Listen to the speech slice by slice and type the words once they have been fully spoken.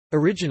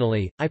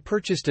Originally, I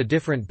purchased a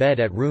different bed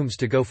at Rooms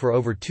to Go for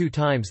over 2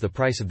 times the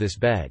price of this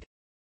bed.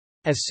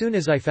 As soon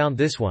as I found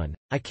this one,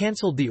 I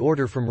cancelled the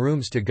order from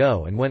Rooms to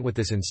Go and went with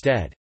this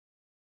instead.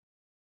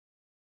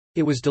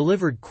 It was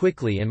delivered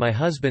quickly and my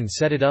husband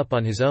set it up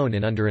on his own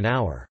in under an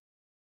hour.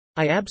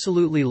 I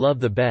absolutely love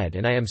the bed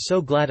and I am so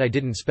glad I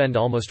didn't spend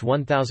almost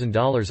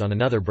 $1,000 on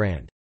another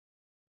brand.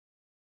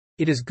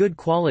 It is good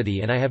quality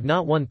and I have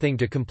not one thing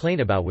to complain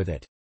about with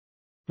it.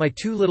 My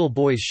 2 little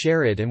boys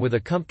share it and with a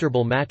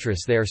comfortable mattress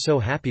they are so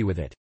happy with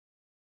it.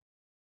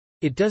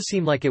 It does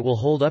seem like it will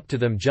hold up to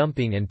them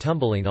jumping and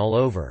tumbling all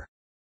over.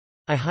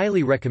 I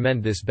highly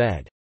recommend this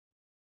bed.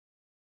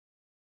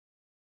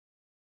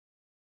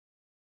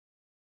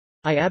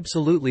 I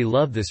absolutely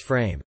love this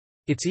frame.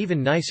 It's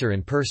even nicer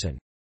in person.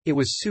 It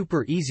was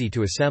super easy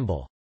to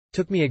assemble.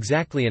 Took me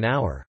exactly an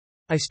hour.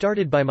 I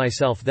started by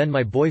myself, then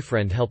my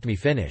boyfriend helped me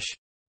finish.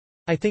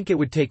 I think it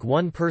would take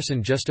one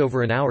person just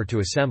over an hour to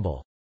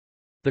assemble.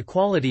 The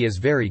quality is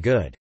very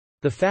good.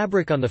 The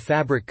fabric on the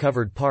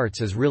fabric-covered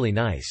parts is really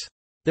nice.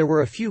 There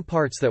were a few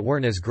parts that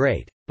weren't as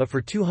great, but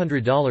for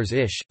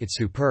 $200-ish, it's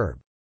superb.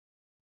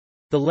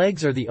 The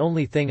legs are the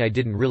only thing I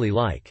didn't really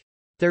like.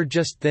 They're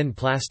just thin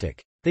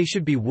plastic. They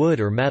should be wood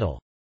or metal.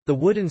 The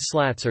wooden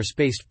slats are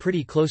spaced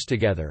pretty close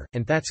together,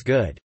 and that's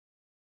good.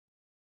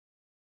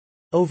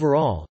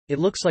 Overall, it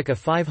looks like a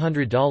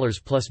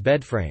 $500 plus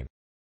bed frame.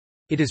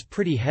 It is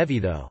pretty heavy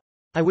though.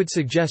 I would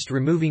suggest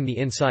removing the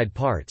inside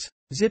parts,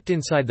 zipped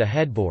inside the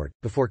headboard,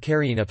 before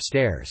carrying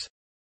upstairs.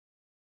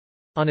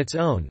 On its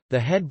own, the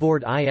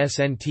headboard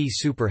isn't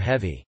super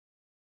heavy.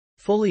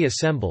 Fully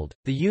assembled,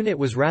 the unit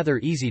was rather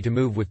easy to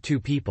move with 2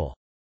 people.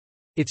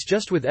 It's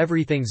just with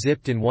everything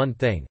zipped in one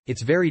thing,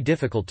 it's very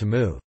difficult to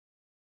move.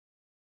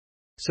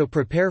 So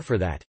prepare for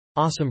that.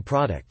 Awesome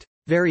product.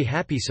 Very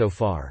happy so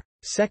far.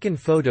 Second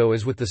photo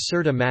is with the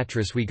Serta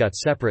mattress we got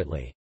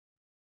separately.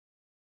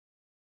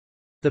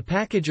 The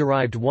package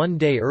arrived 1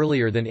 day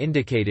earlier than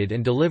indicated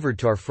and delivered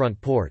to our front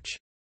porch.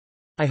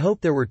 I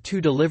hope there were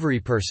 2 delivery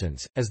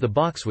persons, as the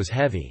box was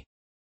heavy.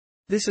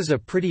 This is a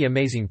pretty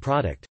amazing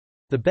product.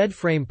 The bed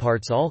frame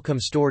parts all come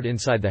stored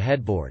inside the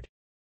headboard.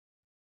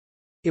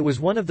 It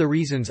was one of the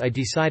reasons I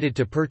decided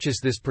to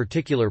purchase this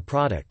particular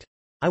product.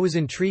 I was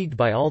intrigued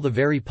by all the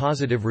very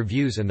positive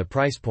reviews and the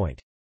price point.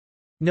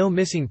 No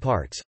missing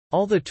parts,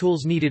 all the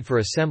tools needed for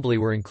assembly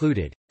were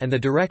included, and the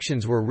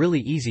directions were really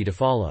easy to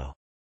follow.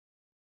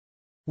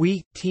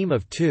 We, team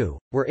of 2,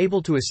 were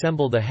able to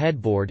assemble the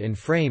headboard and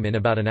frame in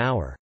about an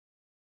hour.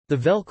 The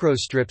Velcro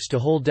strips to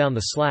hold down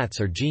the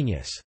slats are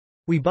genius.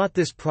 We bought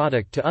this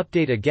product to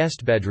update a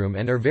guest bedroom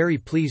and are very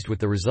pleased with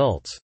the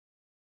results.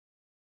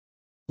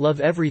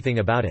 Love everything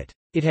about it.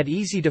 It had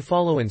easy to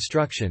follow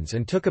instructions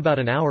and took about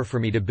an hour for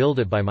me to build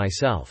it by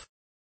myself.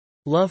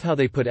 Love how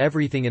they put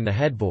everything in the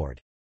headboard.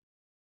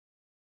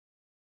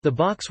 The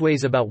box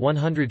weighs about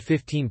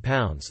 115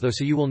 pounds though,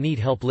 so you will need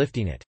help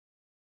lifting it.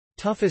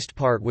 Toughest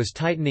part was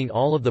tightening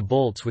all of the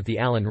bolts with the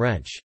Allen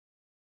wrench.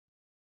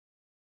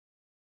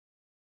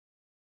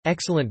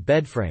 Excellent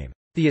bed frame.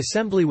 The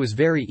assembly was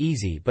very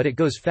easy, but it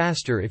goes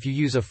faster if you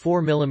use a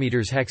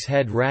 4mm hex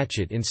head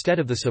ratchet instead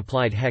of the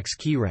supplied hex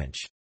key wrench.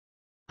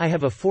 I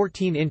have a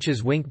 14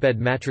 inches wink bed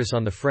mattress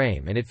on the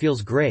frame and it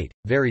feels great,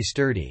 very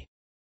sturdy.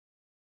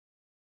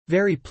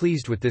 Very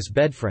pleased with this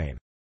bed frame.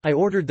 I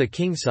ordered the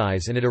king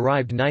size and it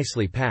arrived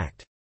nicely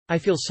packed. I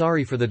feel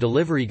sorry for the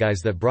delivery guys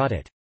that brought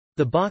it.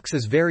 The box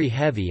is very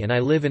heavy and I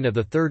live in the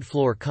 3rd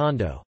floor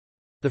condo.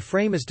 The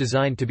frame is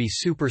designed to be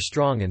super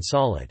strong and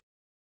solid.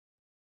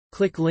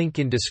 Click link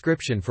in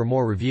description for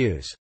more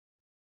reviews.